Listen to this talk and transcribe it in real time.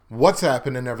What's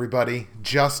happening, everybody?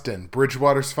 Justin,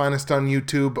 Bridgewater's finest on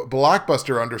YouTube,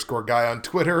 Blockbuster_guy on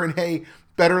Twitter, and hey,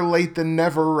 better late than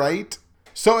never, right?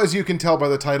 So as you can tell by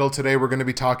the title, today we're going to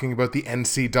be talking about the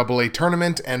NCAA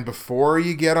tournament, and before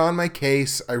you get on my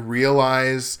case, I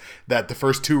realize that the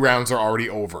first two rounds are already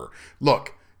over.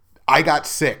 Look, I got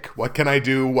sick. What can I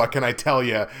do? What can I tell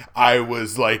you? I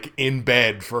was in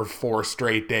bed for 4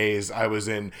 straight days. I was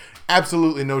in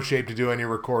absolutely no shape to do any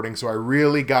recording, so I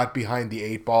really got behind the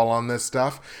 8 ball on this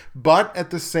stuff. But at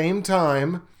the same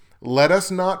time, let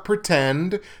us not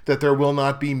pretend that there will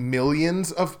not be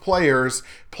millions of players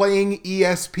playing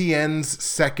ESPN's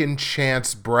second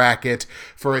chance bracket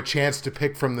for a chance to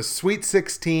pick from the Sweet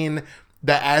 16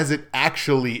 that as it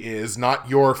actually is, not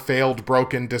your failed,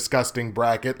 broken, disgusting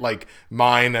bracket like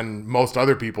mine and most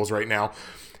other people's right now,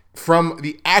 from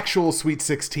the actual Sweet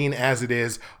 16 as it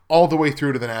is, all the way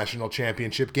through to the national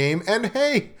championship game. And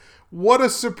hey, what a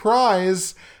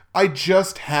surprise, I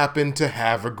just happen to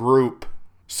have a group.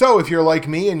 So if you're like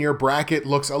me and your bracket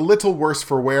looks a little worse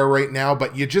for wear right now,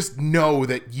 but you just know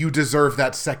that you deserve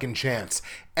that second chance.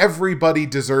 Everybody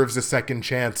deserves a second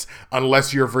chance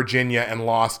unless you're Virginia and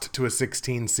lost to a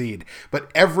 16 seed.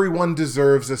 But everyone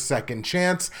deserves a second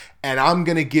chance, and I'm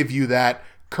going to give you that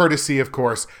courtesy, of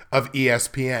course, of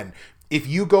ESPN. If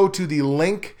you go to the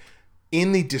link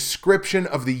in the description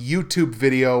of the YouTube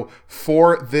video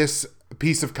for this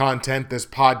piece of content, this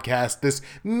podcast, this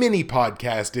mini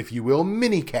podcast, if you will,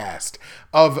 mini cast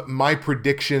of my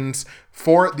predictions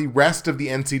for the rest of the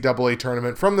NCAA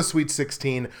tournament from the Sweet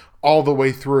 16 all the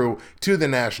way through to the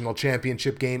national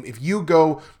championship game. If you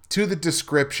go to the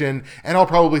description, and I'll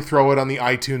probably throw it on the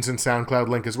iTunes and SoundCloud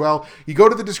link as well. You go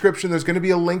to the description, there's going to be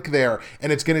a link there,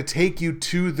 and it's going to take you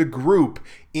to the group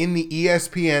in the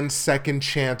ESPN second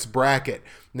chance bracket.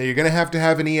 Now, you're going to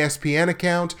have an ESPN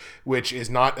account, which is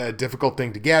not a difficult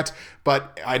thing to get,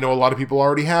 but I know a lot of people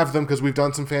already have them because we've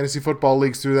done some fantasy football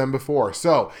leagues through them before.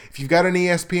 So, if you've got an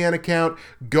ESPN account,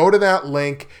 go to that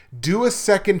link, do a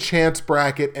second chance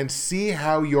bracket, and see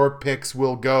how your picks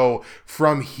will go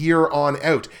from here on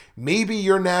out. Maybe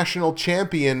your national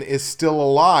champion is still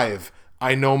alive.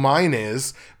 I know mine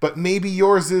is, but maybe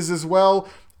yours is as well.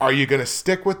 Are you going to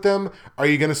stick with them? Are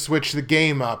you going to switch the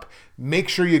game up? Make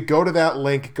sure you go to that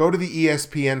link, go to the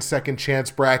ESPN second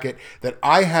chance bracket that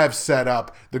I have set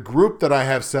up, the group that I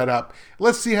have set up.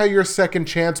 Let's see how your second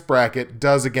chance bracket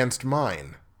does against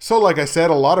mine. So like I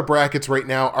said, a lot of brackets right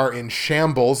now are in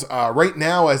shambles. Right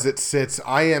now as it sits,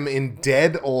 I am in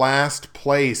dead last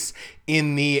place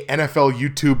in the NFL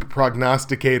YouTube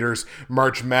Prognosticators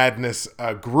March Madness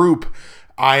group.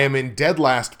 I am in dead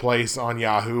last place on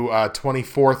Yahoo,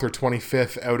 24th or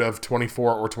 25th out of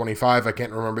 24 or 25. I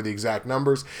can't remember the exact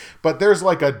numbers. But there's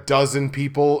like a dozen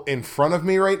people in front of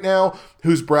me right now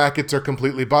whose brackets are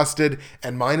completely busted.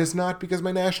 And mine is not because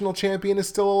my national champion is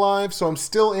still alive. So I'm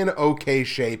still in okay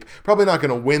shape. Probably not going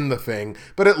to win the thing,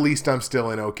 but at least I'm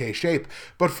still in okay shape.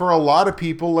 But for a lot of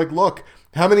people, look,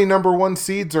 how many number 1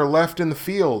 seeds are left in the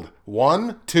field?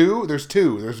 1? 2? There's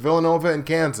 2. There's Villanova and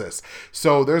Kansas.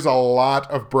 So there's a lot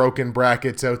of broken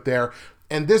brackets out there.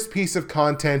 And this piece of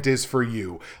content is for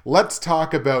you. Let's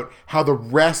talk about how the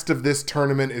rest of this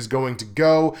tournament is going to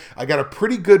go. I got a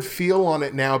pretty good feel on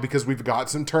it now because we've got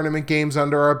some tournament games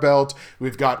under our belt.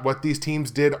 We've got what these teams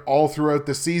did all throughout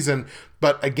the season.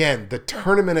 But again, the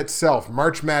tournament itself,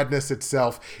 March Madness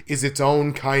itself, is its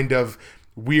own kind of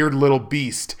weird little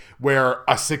beast where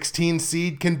a 16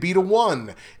 seed can beat a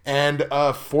 1 and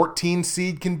a 14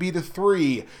 seed can beat a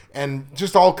 3 and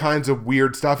just all kinds of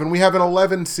weird stuff. And we have an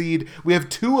 11 seed. We have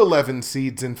 2 11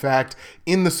 seeds, in fact,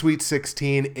 in the Sweet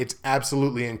 16. It's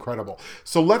absolutely incredible.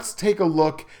 So let's take a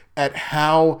look at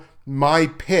how my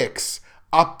picks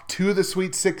up to the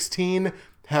Sweet 16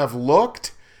 have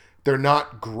looked. They're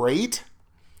not great,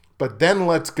 but then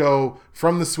let's go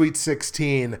from the Sweet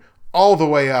 16 all the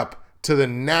way up to the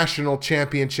national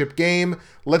championship game.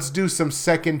 Let's do some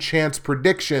second chance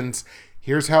predictions.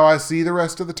 Here's how I see the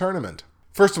rest of the tournament.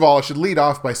 First of all, I should lead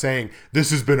off by saying this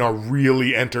has been a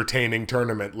really entertaining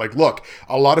tournament. Look,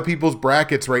 a lot of people's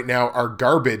brackets right now are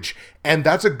garbage, and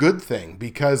that's a good thing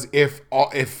because if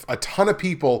a ton of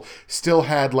people still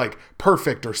had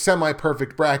perfect or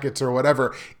semi-perfect brackets or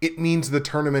whatever, it means the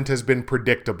tournament has been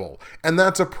predictable. And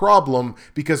that's a problem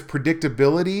because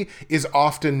predictability is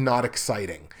often not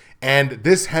exciting. And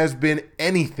this has been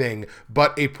anything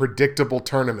but a predictable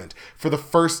tournament. For the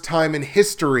first time in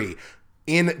history,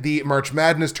 in the March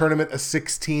Madness tournament, a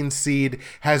 16 seed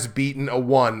has beaten a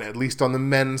 1, at least on the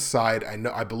men's side.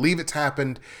 I believe it's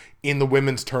happened in the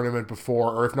women's tournament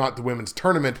before, or if not the women's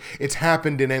tournament, it's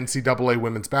happened in NCAA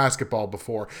women's basketball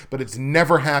before, but it's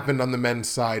never happened on the men's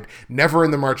side, never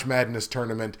in the March Madness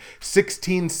tournament.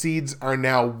 16 seeds are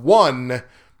now 1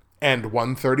 and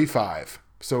 135.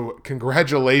 So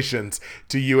congratulations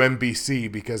to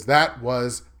UMBC, because that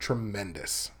was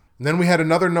tremendous. And then we had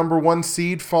another number 1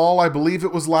 seed fall, I believe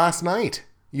it was last night.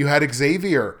 You had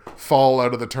Xavier fall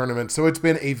out of the tournament. So it's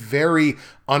been a very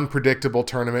unpredictable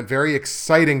tournament, very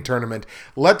exciting tournament.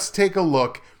 Let's take a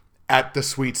look at the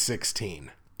Sweet 16.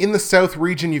 In the South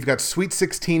region, you've got Sweet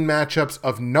 16 matchups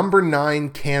of number 9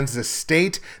 Kansas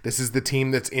State. This is the team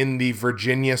that's in the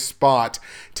Virginia spot,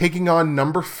 taking on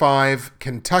number 5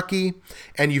 Kentucky.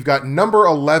 And you've got number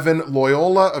 11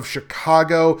 Loyola of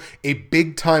Chicago, a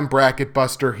big-time bracket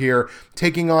buster here,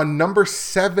 taking on number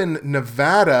 7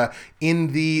 Nevada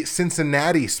in the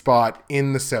Cincinnati spot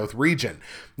in the South region.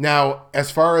 Now,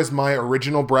 as far as my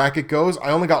original bracket goes,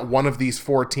 I only got one of these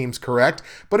 4 teams correct,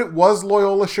 but it was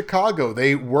Loyola Chicago.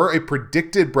 They were a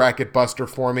predicted bracket buster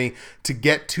for me to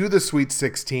get to the Sweet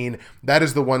 16. That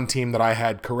is the one team that I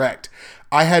had correct.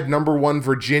 I had number 1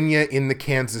 Virginia in the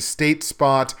Kansas State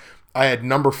spot. I had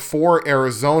number 4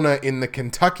 Arizona in the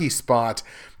Kentucky spot.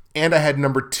 And I had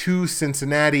number 2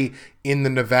 Cincinnati in the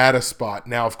Nevada spot.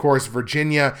 Now, of course,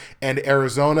 Virginia and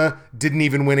Arizona didn't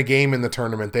even win a game in the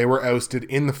tournament. They were ousted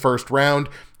in the first round.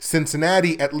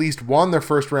 Cincinnati at least won their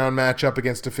first round matchup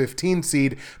against a 15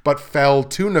 seed, but fell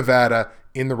to Nevada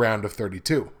in the round of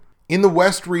 32. In the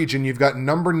West region, you've got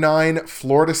number 9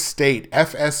 Florida State,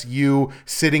 FSU,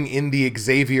 sitting in the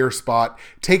Xavier spot,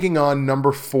 taking on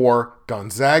number 4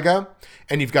 Gonzaga.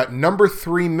 And you've got number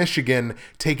 3 Michigan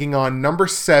taking on number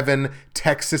 7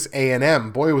 Texas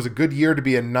A&M. Boy, it was a good year to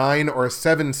be a 9 or a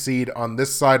 7 seed on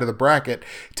this side of the bracket.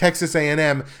 Texas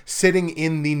A&M sitting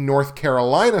in the North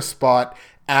Carolina spot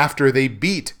after they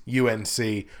beat UNC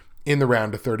in the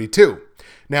round of 32.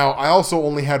 Now, I also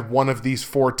only had one of these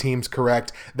 4 teams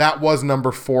correct. That was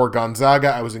number 4 Gonzaga.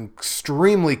 I was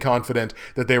extremely confident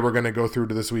that they were going to go through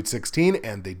to the Sweet 16,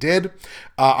 and they did.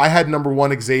 I had number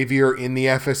 1 Xavier in the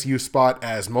FSU spot,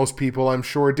 as most people I'm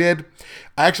sure did.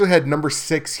 I actually had number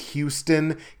 6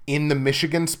 Houston in the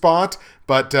Michigan spot,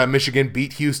 but Michigan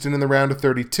beat Houston in the round of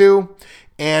 32.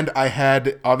 And I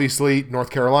had, obviously,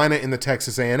 North Carolina in the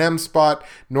Texas A&M spot,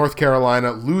 North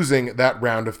Carolina losing that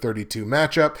round of 32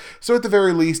 matchup. So at the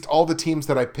very least, all the teams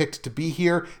that I picked to be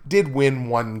here did win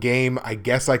one game. I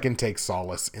guess I can take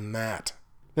solace in that.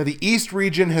 Now, the East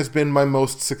region has been my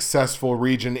most successful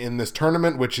region in this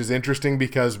tournament, which is interesting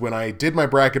because when I did my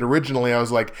bracket originally, I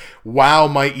was like, wow,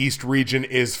 my East region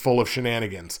is full of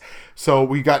shenanigans. So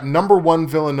we got number 1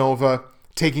 Villanova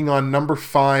taking on number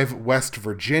 5 West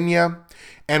Virginia.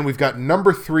 And we've got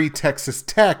number 3 Texas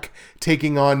Tech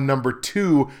taking on number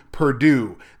 2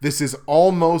 Purdue. This is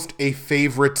almost a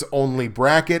favorites-only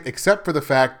bracket, except for the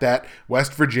fact that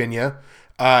West Virginia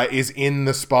is in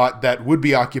the spot that would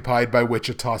be occupied by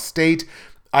Wichita State.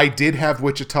 I did have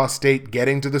Wichita State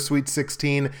getting to the Sweet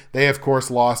 16. They, of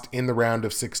course, lost in the round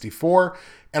of 64.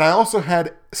 And I also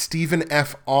had Stephen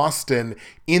F. Austin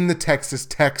in the Texas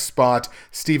Tech spot.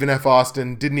 Stephen F.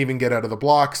 Austin didn't even get out of the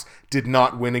blocks, did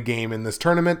not win a game in this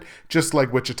tournament, just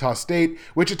like Wichita State.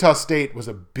 Wichita State was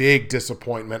a big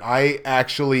disappointment. I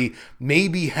actually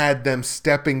maybe had them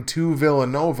stepping to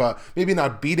Villanova, maybe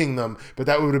not beating them, but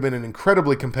that would have been an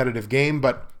incredibly competitive game,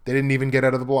 but they didn't even get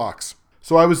out of the blocks.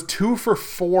 So I was 2 for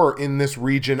 4 in this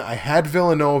region. I had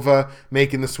Villanova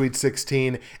making the Sweet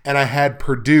 16, and I had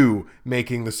Purdue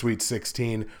making the Sweet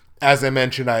 16. As I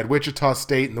mentioned, I had Wichita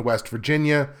State in the West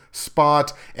Virginia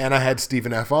spot, and I had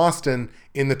Stephen F. Austin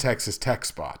in the Texas Tech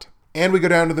spot. And we go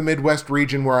down to the Midwest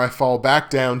region where I fall back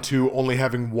down to only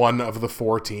having one of the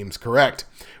 4 teams correct.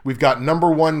 We've got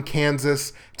number 1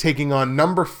 Kansas taking on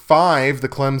number 5 the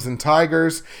Clemson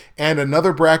Tigers, and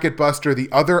another bracket buster, the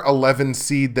other 11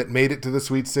 seed that made it to the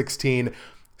Sweet 16,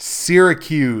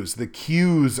 Syracuse. The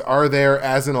Qs are there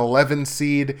as an 11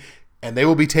 seed, and they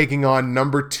will be taking on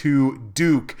number 2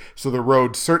 Duke, so the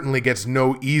road certainly gets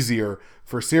no easier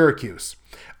for Syracuse.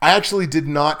 I actually did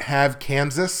not have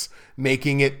Kansas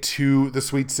making it to the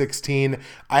Sweet 16.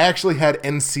 I actually had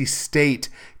NC State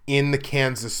in the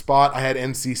Kansas spot. I had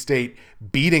NC State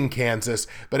beating Kansas,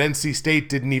 but NC State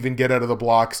didn't even get out of the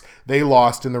blocks. They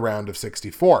lost in the round of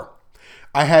 64.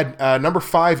 I had number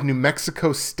 5 New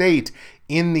Mexico State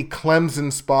in the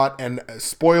Clemson spot, and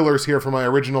spoilers here for my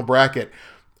original bracket.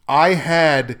 I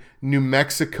had New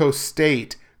Mexico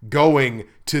State going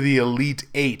to the Elite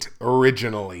 8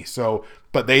 originally.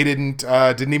 But they didn't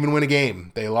even win a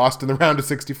game. They lost in the round of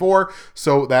 64,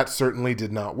 so that certainly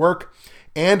did not work.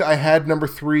 And I had number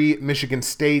 3 Michigan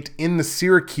State in the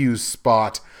Syracuse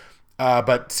spot.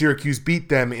 but Syracuse beat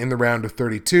them in the round of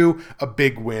 32, a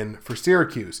big win for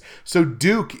Syracuse. So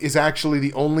Duke is actually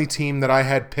the only team that I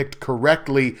had picked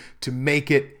correctly to make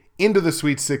it into the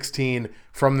Sweet 16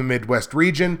 from the Midwest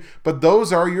region, but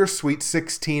those are your Sweet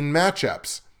 16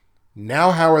 matchups.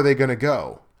 Now how are they going to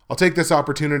go? I'll take this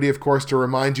opportunity, of course, to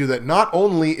remind you that not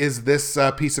only is this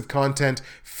piece of content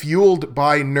fueled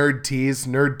by NerdTees,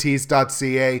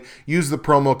 nerdtees.ca. Use the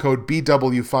promo code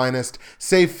BWFinest,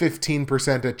 save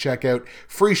 15% at checkout,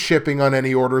 free shipping on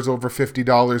any orders over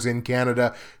 $50 in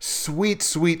Canada, sweet,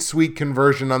 sweet, sweet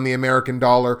conversion on the American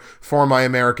dollar for my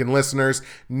American listeners,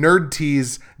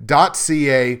 nerdtees.ca.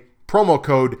 Promo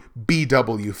code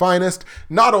BWFinest.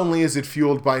 Not only is it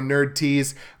fueled by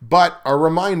NerdTees, but a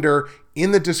reminder,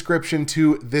 in the description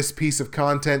to this piece of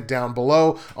content down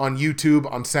below on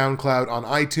YouTube, on SoundCloud, on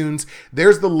iTunes,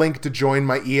 there's the link to join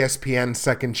my ESPN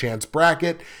Second Chance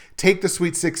bracket. Take the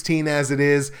Sweet 16 as it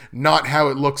is, not how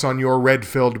it looks on your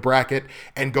red-filled bracket,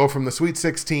 and go from the Sweet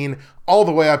 16 all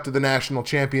the way up to the national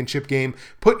championship game.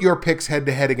 Put your picks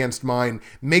head-to-head against mine.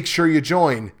 Make sure you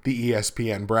join the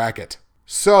ESPN bracket.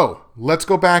 So, let's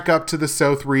go back up to the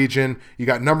South region. You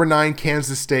got number 9,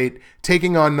 Kansas State,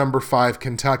 taking on number 5,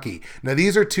 Kentucky. Now,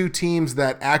 these are two teams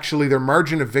that actually their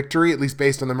margin of victory, at least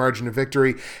based on the margin of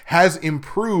victory, has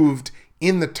improved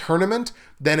in the tournament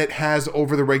than it has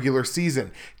over the regular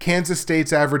season. Kansas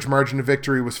State's average margin of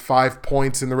victory was 5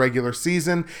 points in the regular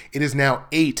season. It is now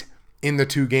 8 in the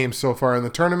 2 games so far in the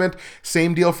tournament.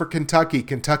 Same deal for Kentucky.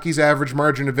 Kentucky's average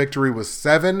margin of victory was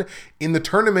 7. In the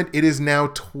tournament, it is now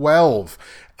 12.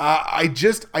 I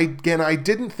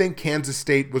didn't think Kansas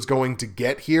State was going to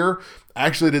get here. I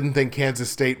actually didn't think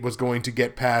Kansas State was going to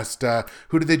get past,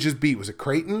 who did they just beat? Was it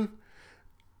Creighton?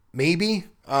 Maybe?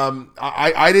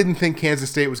 I didn't think Kansas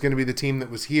State was going to be the team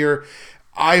that was here.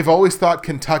 I've always thought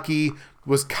Kentucky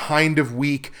was kind of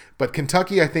weak, but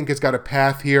Kentucky, I think, has got a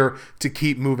path here to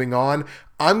keep moving on.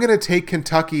 I'm going to take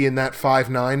Kentucky in that 5-9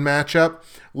 matchup.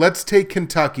 Let's take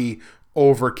Kentucky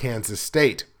over Kansas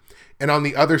State. And on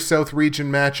the other South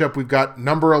region matchup, we've got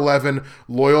number 11,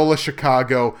 Loyola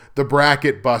Chicago, the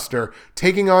bracket buster,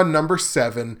 taking on number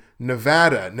 7,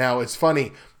 Nevada. Now, it's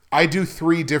funny. I do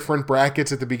 3 different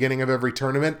brackets at the beginning of every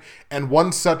tournament, and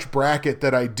one such bracket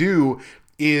that I do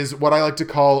is what I like to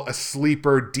call a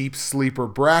sleeper, deep sleeper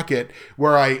bracket,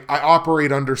 where I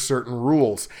operate under certain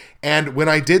rules. And when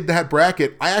I did that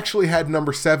bracket, I actually had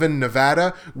number 7,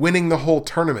 Nevada, winning the whole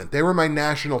tournament. They were my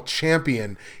national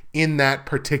champion in that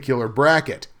particular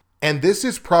bracket. And this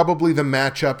is probably the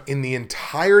matchup in the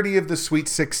entirety of the Sweet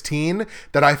 16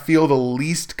 that I feel the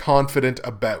least confident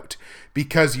about.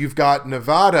 Because you've got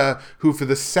Nevada, who for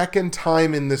the second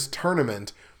time in this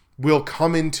tournament will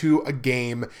come into a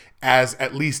game as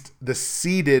at least the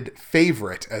seeded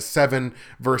favorite, as 7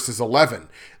 versus 11.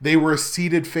 They were a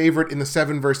seeded favorite in the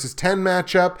 7 versus 10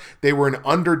 matchup. They were an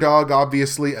underdog,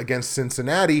 obviously, against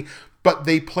Cincinnati, but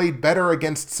they played better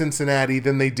against Cincinnati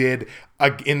than they did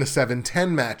in the 7-10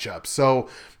 matchup. So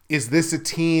is this a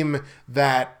team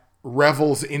that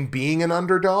revels in being an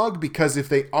underdog? Because if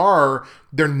they are,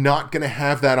 they're not going to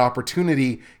have that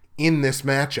opportunity in this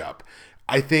matchup.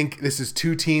 I think this is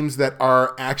 2 teams that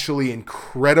are actually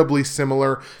incredibly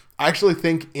similar. I actually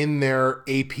think in their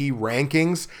AP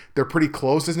rankings, they're pretty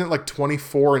close. Isn't it like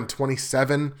 24 and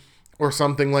 27 or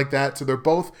something like that? So they're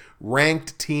both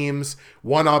ranked teams.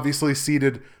 One obviously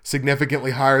seeded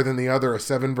significantly higher than the other, a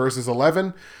 7 versus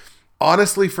 11.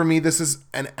 Honestly, for me, this is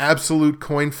an absolute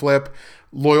coin flip.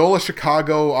 Loyola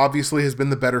Chicago obviously has been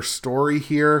the better story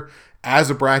here as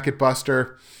a bracket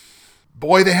buster.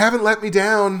 Boy, they haven't let me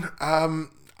down.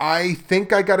 I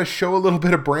think I got to show a little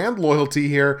bit of brand loyalty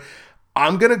here.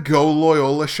 I'm going to go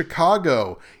Loyola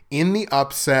Chicago in the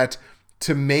upset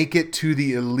to make it to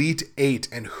the Elite 8.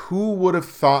 And who would have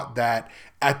thought that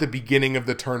at the beginning of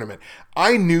the tournament?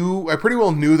 I pretty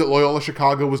well knew that Loyola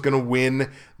Chicago was going to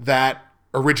win that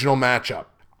original matchup.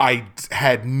 I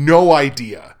had no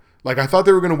idea. Like, I thought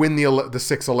they were going to win the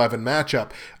 6-11 matchup.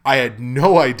 I had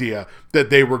no idea that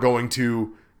they were going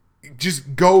to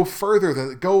just go further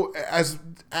than go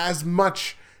as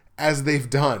much as they've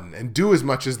done and do as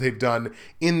much as they've done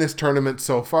in this tournament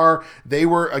so far. They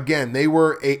were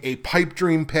a pipe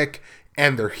dream pick,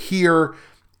 and they're here,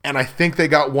 and I think they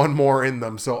got one more in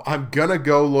them. So I'm gonna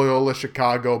go Loyola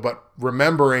Chicago, but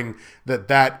remembering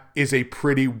that is a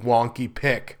pretty wonky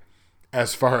pick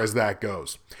as far as that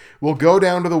goes. We'll go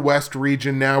down to the West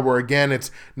region now, where again it's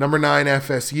number 9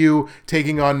 FSU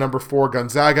taking on number 4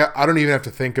 Gonzaga. I don't even have to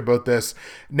think about this.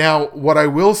 Now, what I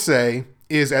will say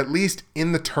is, at least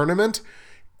in the tournament,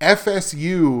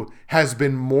 FSU has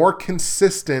been more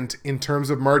consistent in terms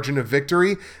of margin of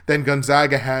victory than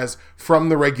Gonzaga has from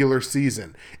the regular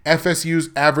season. FSU's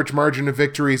average margin of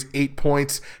victory is 8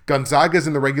 points. Gonzaga's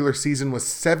in the regular season was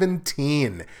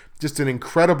 17. Just an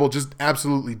incredible, just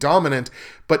absolutely dominant.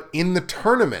 But in the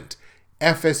tournament,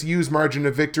 FSU's margin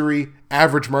of victory,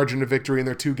 average margin of victory in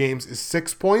their 2 games is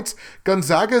 6 points.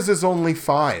 Gonzaga's is only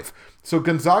 5. So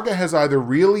Gonzaga has either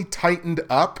really tightened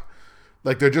up,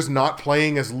 like they're just not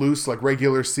playing as loose, like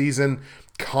regular season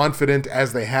confident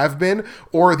as they have been,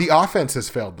 or the offense has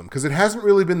failed them, because it hasn't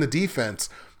really been the defense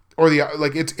or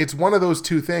it's one of those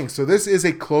two things. So this is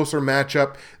a closer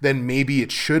matchup than maybe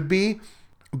it should be,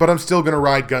 but I'm still going to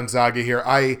ride Gonzaga here.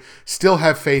 I still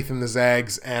have faith in the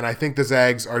Zags, and I think the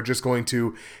Zags are just going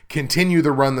to continue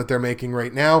the run that they're making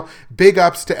right now. Big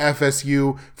ups to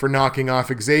FSU for knocking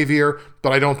off Xavier,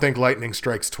 but I don't think lightning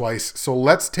strikes twice. So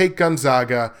let's take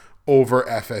Gonzaga over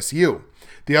FSU.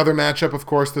 The other matchup, of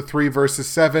course, the 3 versus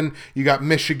 7. You got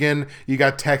Michigan, you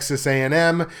got Texas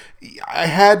A&M. I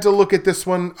had to look at this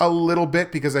one a little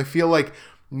bit because I feel like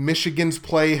Michigan's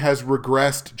play has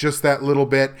regressed just that little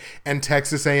bit, and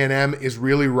Texas A&M is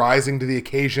really rising to the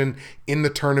occasion in the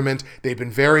tournament. They've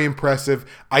been very impressive.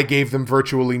 I gave them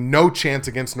virtually no chance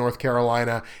against North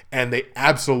Carolina, and they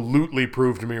absolutely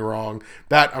proved me wrong.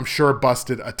 That, I'm sure,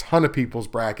 busted a ton of people's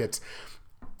brackets.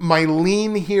 My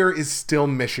lean here is still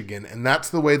Michigan, and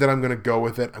that's the way that I'm going to go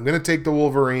with it. I'm going to take the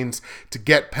Wolverines to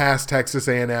get past Texas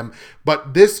A&M,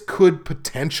 but this could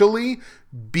potentially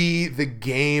be the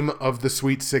game of the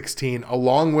Sweet 16,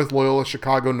 along with Loyola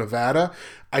Chicago, Nevada.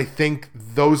 I think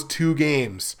those 2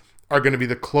 games are going to be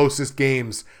the closest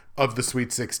games of the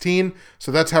Sweet 16.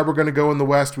 So that's how we're going to go in the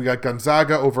West. We got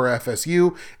Gonzaga over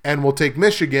FSU, and we'll take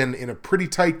Michigan in a pretty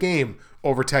tight game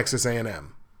over Texas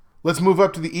A&M. Let's move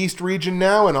up to the East region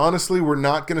now, and honestly, we're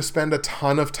not going to spend a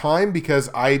ton of time because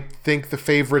I think the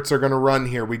favorites are going to run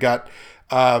here. We got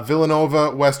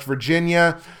Villanova, West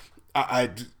Virginia.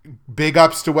 Big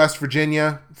ups to West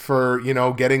Virginia for,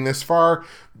 getting this far.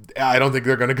 I don't think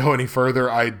they're going to go any further.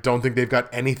 I don't think they've got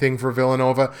anything for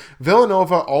Villanova.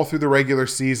 Villanova, all through the regular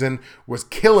season, was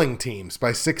killing teams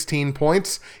by 16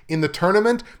 points. In the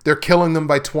tournament, they're killing them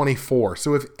by 24.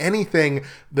 So if anything,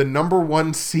 the number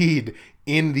 1 seed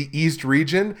in the East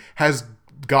region has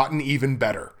gotten even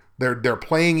better. They're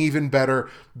playing even better.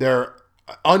 They're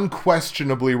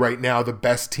unquestionably right now the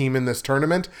best team in this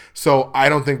tournament. So I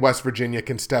don't think West Virginia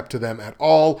can step to them at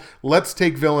all. Let's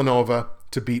take Villanova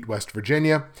to beat West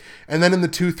Virginia. And then in the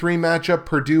 2-3 matchup,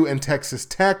 Purdue and Texas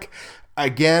Tech.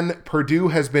 Again, Purdue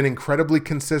has been incredibly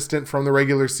consistent from the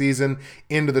regular season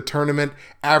into the tournament.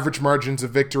 Average margins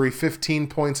of victory, 15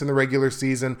 points in the regular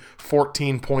season,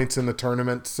 14 points in the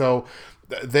tournament. So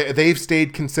they've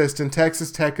stayed consistent.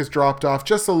 Texas Tech has dropped off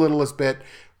just a little bit,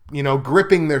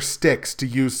 gripping their sticks, to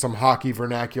use some hockey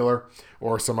vernacular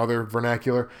or some other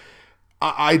vernacular.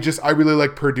 I really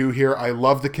like Purdue here. I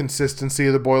love the consistency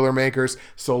of the Boilermakers.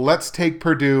 So let's take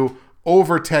Purdue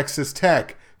over Texas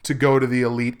Tech to go to the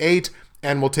Elite 8,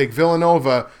 and we'll take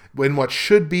Villanova in what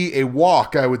should be a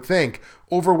walk, I would think,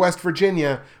 over West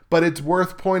Virginia. But it's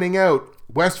worth pointing out,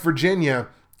 West Virginia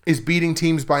is beating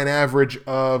teams by an average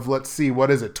of,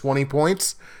 20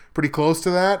 points? Pretty close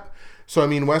to that.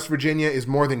 So, West Virginia is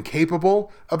more than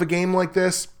capable of a game like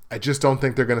this. I just don't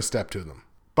think they're going to step to them.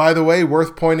 By the way,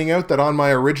 worth pointing out that on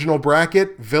my original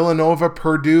bracket,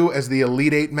 Villanova-Purdue as the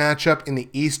Elite 8 matchup in the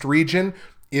East region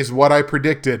is what I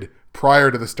predicted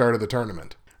prior to the start of the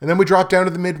tournament. And then we drop down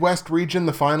to the Midwest region,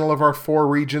 the final of our 4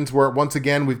 regions, where once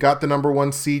again we've got the number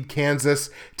 1 seed Kansas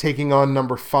taking on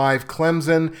number 5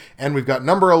 Clemson, and we've got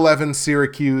number 11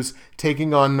 Syracuse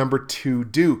taking on number 2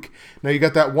 Duke. Now you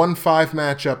got that 1-5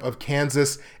 matchup of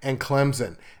Kansas and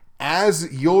Clemson.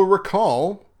 As you'll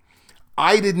recall,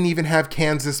 I didn't even have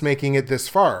Kansas making it this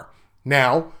far.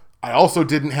 Now, I also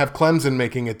didn't have Clemson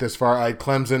making it this far. I had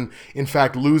Clemson, in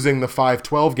fact, losing the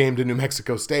 5-12 game to New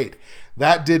Mexico State.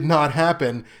 That did not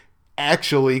happen.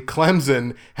 Actually,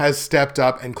 Clemson has stepped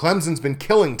up, and Clemson's been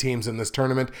killing teams in this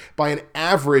tournament by an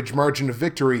average margin of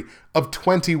victory of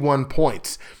 21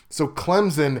 points. So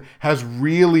Clemson has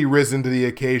really risen to the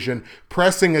occasion,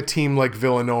 pressing a team like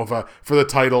Villanova for the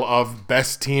title of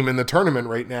best team in the tournament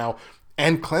right now.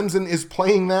 And Clemson is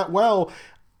playing that well.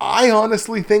 I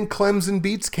honestly think Clemson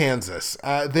beats Kansas.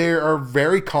 They are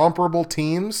very comparable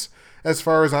teams as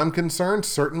far as I'm concerned,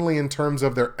 certainly in terms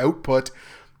of their output.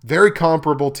 Very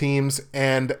comparable teams,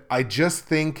 and I just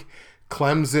think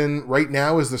Clemson right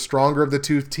now is the stronger of the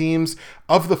 2 teams.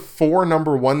 Of the 4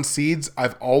 number 1 seeds,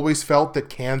 I've always felt that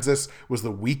Kansas was the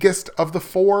weakest of the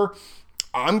 4.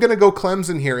 I'm going to go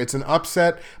Clemson here. It's an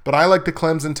upset, but I like the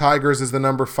Clemson Tigers as the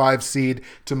number 5 seed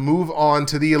to move on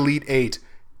to the Elite Eight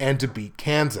and to beat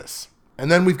Kansas. And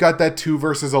then we've got that 2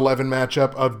 versus 11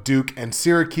 matchup of Duke and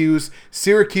Syracuse.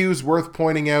 Syracuse, worth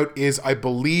pointing out, is, I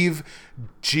believe,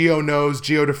 Gio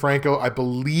DeFranco. I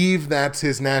believe that's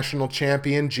his national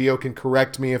champion. Gio can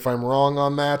correct me if I'm wrong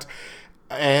on that.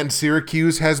 And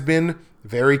Syracuse has been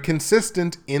very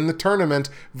consistent in the tournament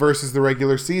versus the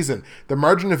regular season. The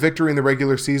margin of victory in the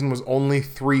regular season was only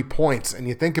 3 points. And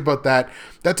you think about that,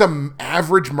 that's an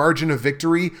average margin of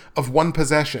victory of 1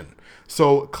 possession.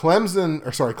 So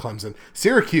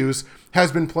Syracuse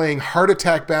has been playing heart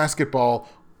attack basketball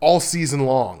all season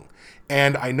long.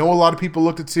 And I know a lot of people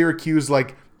looked at Syracuse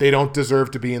like they don't deserve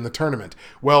to be in the tournament.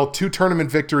 Well, 2 tournament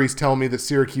victories tell me that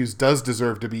Syracuse does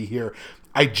deserve to be here.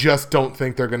 I just don't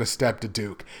think they're going to step to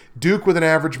Duke. Duke with an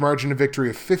average margin of victory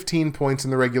of 15 points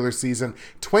in the regular season,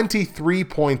 23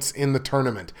 points in the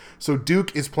tournament. So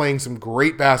Duke is playing some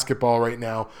great basketball right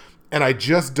now. And I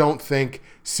just don't think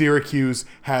Syracuse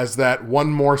has that one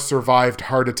more survived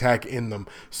heart attack in them.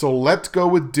 So let's go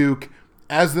with Duke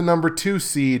as the number 2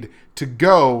 seed to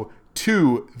go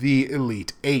to the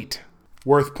Elite Eight.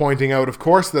 Worth pointing out, of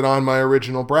course, that on my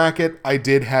original bracket, I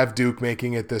did have Duke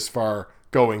making it this far,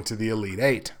 going to the Elite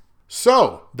Eight.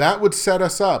 So that would set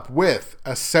us up with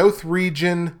a South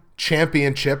Region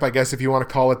championship, I guess if you want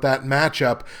to call it that,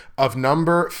 matchup of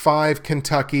number 5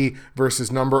 Kentucky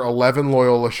versus number 11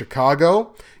 Loyola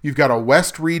Chicago. You've got a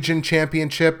West Region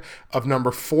championship of number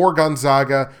 4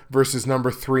 Gonzaga versus number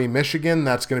 3 Michigan.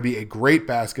 That's going to be a great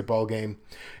basketball game.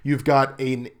 You've got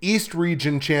an East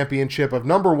Region championship of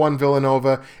number 1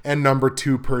 Villanova and number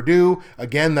 2 Purdue.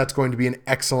 Again, that's going to be an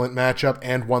excellent matchup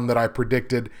and one that I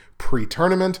predicted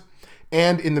pre-tournament.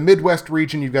 And in the Midwest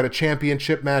region, you've got a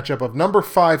championship matchup of number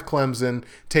 5 Clemson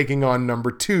taking on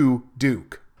number 2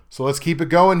 Duke. So let's keep it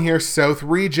going here. South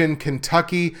region,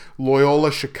 Kentucky,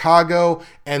 Loyola, Chicago,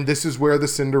 and this is where the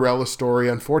Cinderella story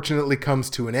unfortunately comes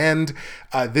to an end.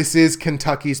 This is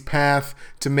Kentucky's path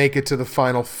to make it to the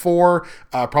Final Four.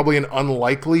 Probably an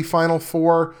unlikely Final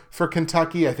Four for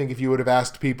Kentucky. I think if you would have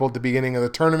asked people at the beginning of the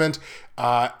tournament,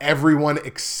 everyone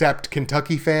except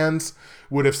Kentucky fans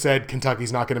would have said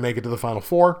Kentucky's not going to make it to the Final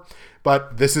Four.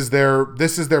 But this is their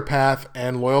path,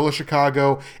 and Loyola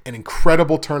Chicago, an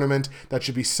incredible tournament that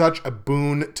should be such a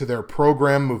boon to their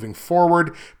program moving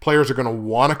forward. Players are going to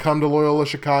want to come to Loyola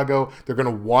Chicago. They're going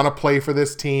to want to play for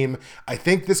this team. I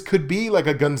think this could be like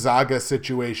a Gonzaga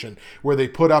situation where they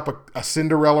put up a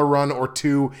Cinderella run or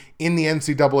 2 in the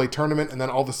NCAA tournament, and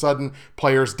then all of a sudden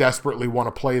players desperately want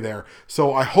to play there.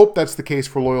 So I hope that's the case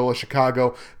for Loyola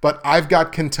Chicago, but I've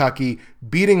got Kentucky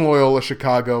beating Loyola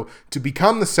Chicago to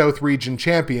become the South Region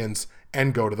champions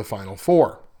and go to the Final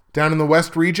Four. Down in the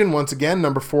West region, once again,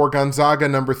 number 4 Gonzaga,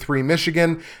 number 3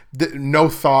 Michigan. No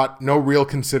thought, no real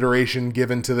consideration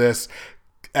given to this,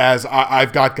 as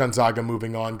I've got Gonzaga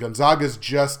moving on. Gonzaga's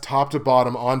just top to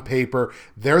bottom on paper.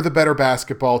 They're the better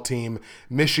basketball team.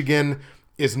 Michigan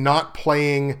is not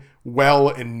playing well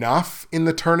enough in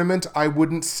the tournament, I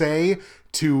wouldn't say,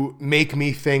 to make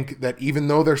me think that even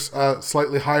though they're a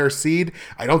slightly higher seed,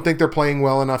 I don't think they're playing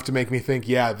well enough to make me think,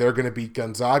 yeah, they're going to beat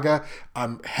Gonzaga.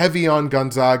 I'm heavy on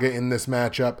Gonzaga in this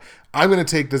matchup. I'm going to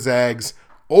take the Zags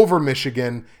over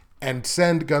Michigan and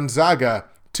send Gonzaga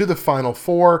to the Final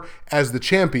Four as the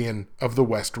champion of the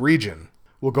West region.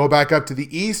 We'll go back up to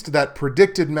the East, that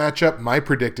predicted matchup, my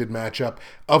predicted matchup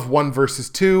of 1 versus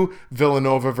 2,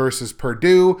 Villanova versus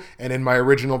Purdue. And in my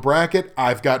original bracket,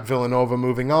 I've got Villanova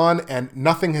moving on, and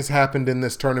nothing has happened in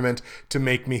this tournament to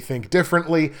make me think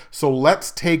differently. So let's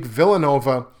take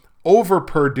Villanova over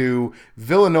Purdue.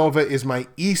 Villanova is my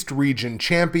East region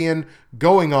champion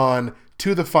going on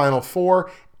to the Final Four.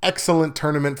 Excellent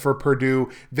tournament for Purdue.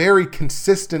 Very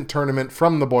consistent tournament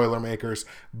from the Boilermakers,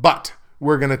 but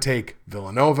we're going to take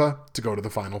Villanova to go to the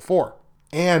Final Four.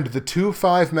 And the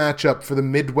 2-5 matchup for the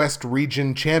Midwest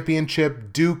Region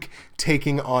Championship, Duke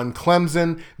taking on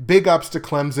Clemson. Big ups to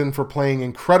Clemson for playing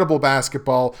incredible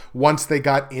basketball once they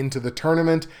got into the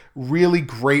tournament. Really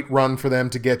great run for them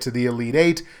to get to the Elite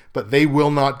Eight, but they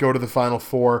will not go to the Final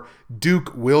Four.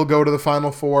 Duke will go to the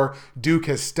Final Four. Duke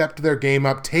has stepped their game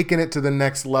up, taken it to the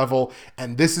next level,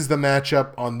 and this is the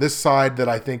matchup on this side that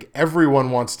I think everyone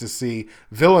wants to see.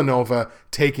 Villanova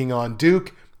taking on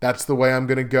Duke. That's the way I'm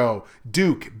going to go.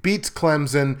 Duke beats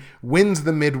Clemson, wins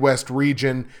the Midwest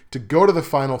region to go to the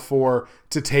Final Four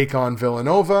to take on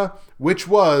Villanova, which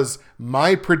was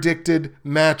my predicted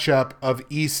matchup of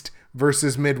East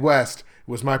versus Midwest. It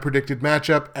was my predicted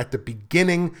matchup at the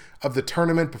beginning of the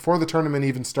tournament, before the tournament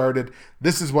even started.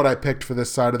 This is what I picked for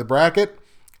this side of the bracket,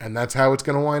 and that's how it's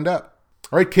going to wind up.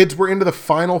 All right, kids, we're into the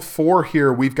final four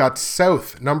here. We've got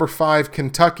South, number 5,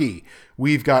 Kentucky.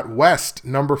 We've got West,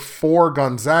 number 4,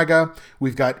 Gonzaga.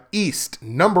 We've got East,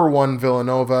 number 1,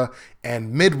 Villanova.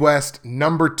 And Midwest,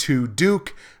 number 2,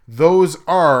 Duke. Those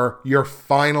are your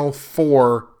final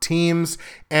 4 teams.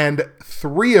 And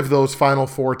 3 of those final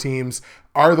 4 teams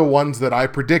are the ones that I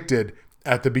predicted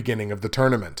at the beginning of the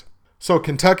tournament. So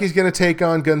Kentucky's going to take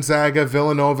on Gonzaga.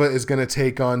 Villanova is going to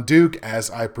take on Duke,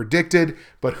 as I predicted.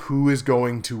 But who is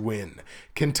going to win?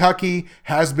 Kentucky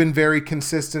has been very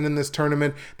consistent in this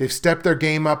tournament. They've stepped their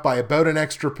game up by about an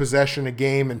extra possession a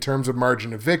game in terms of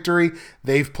margin of victory.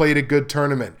 They've played a good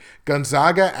tournament.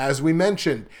 Gonzaga, as we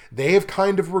mentioned, they have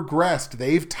kind of regressed.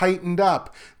 They've tightened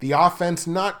up. The offense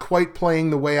not quite playing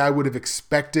the way I would have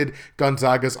expected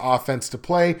Gonzaga's offense to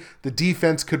play. The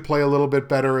defense could play a little bit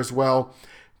better as well.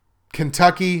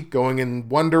 Kentucky going in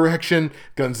one direction,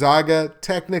 Gonzaga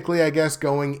technically, I guess,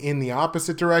 going in the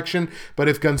opposite direction. But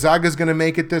if Gonzaga's going to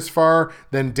make it this far,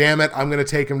 then damn it, I'm going to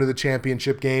take them to the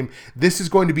championship game. This is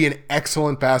going to be an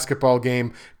excellent basketball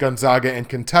game, Gonzaga and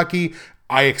Kentucky.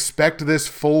 I expect this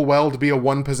full well to be a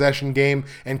one-possession game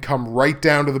and come right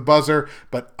down to the buzzer,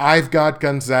 but I've got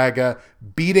Gonzaga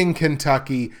beating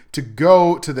Kentucky to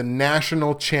go to the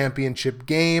national championship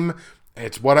game.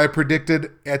 It's what I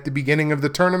predicted at the beginning of the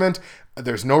tournament.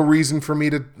 There's no reason for me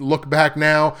to look back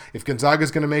now. If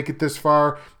Gonzaga's going to make it this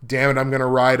far, damn it, I'm going to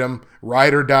ride them.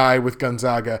 Ride or die with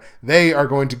Gonzaga. They are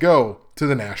going to go to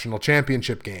the national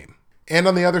championship game. And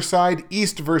on the other side,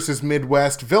 East versus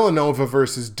Midwest, Villanova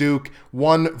versus Duke,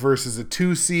 1 versus a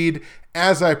 2 seed,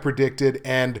 as I predicted,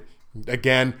 and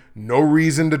again, no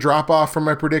reason to drop off from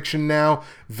my prediction now.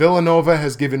 Villanova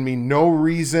has given me no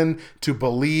reason to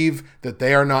believe that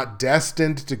they are not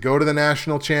destined to go to the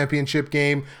national championship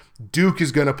game. Duke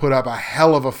is going to put up a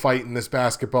hell of a fight in this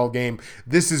basketball game.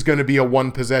 This is going to be a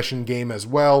one-possession game as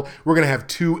well. We're going to have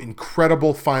 2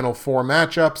 incredible Final Four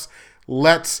matchups.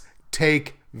 Let's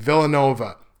take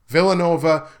Villanova.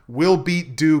 Villanova will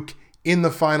beat Duke in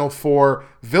the Final Four.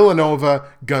 Villanova,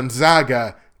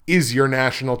 Gonzaga is your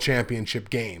national championship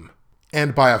game.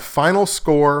 And by a final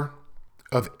score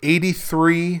of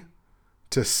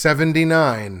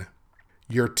 83-79,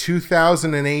 your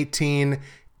 2018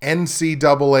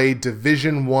 NCAA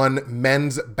Division I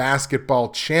men's basketball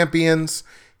champions,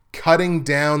 cutting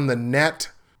down the net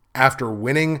after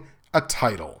winning a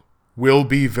title, will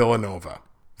be Villanova.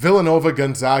 Villanova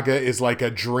Gonzaga is like a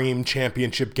dream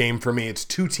championship game for me. It's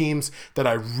 2 teams that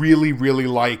I really, really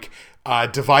like.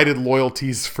 Divided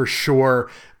loyalties for sure,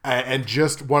 and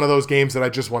just one of those games that I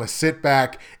just want to sit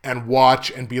back and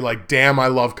watch and be like, damn, I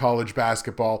love college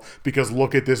basketball because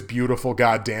look at this beautiful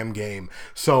goddamn game.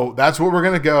 So that's what we're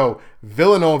going to go.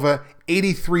 Villanova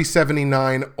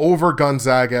 83-79 over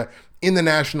Gonzaga in the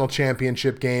national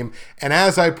championship game. And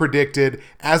as I predicted,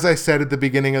 as I said at the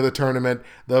beginning of the tournament,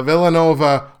 the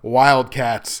Villanova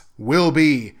Wildcats will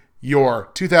be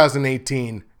your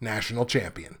 2018 national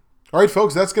champion. All right,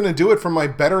 folks, that's going to do it for my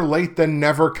better late than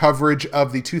never coverage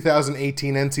of the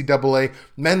 2018 NCAA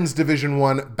Men's Division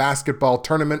I basketball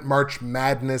tournament, March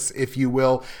Madness, if you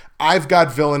will. I've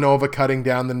got Villanova cutting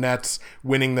down the nets,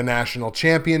 winning the national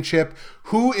championship.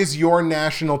 Who is your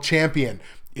national champion?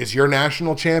 Is your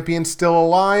national champion still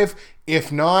alive? If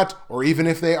not, or even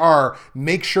if they are,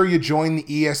 make sure you join the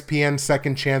ESPN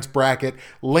Second Chance bracket.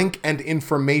 Link and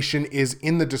information is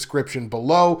in the description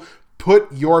below.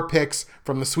 Put your picks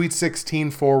from the Sweet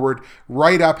 16 forward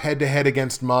right up head-to-head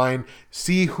against mine.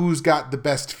 See who's got the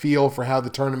best feel for how the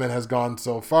tournament has gone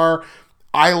so far.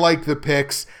 I like the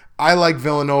picks. I like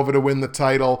Villanova to win the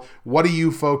title. What do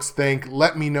you folks think?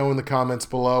 Let me know in the comments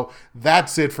below.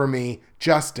 That's it for me,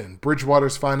 Justin,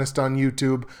 Bridgewater's Finest on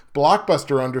YouTube,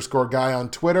 Blockbuster_guy on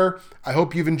Twitter. I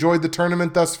hope you've enjoyed the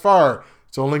tournament thus far.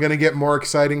 It's only going to get more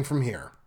exciting from here.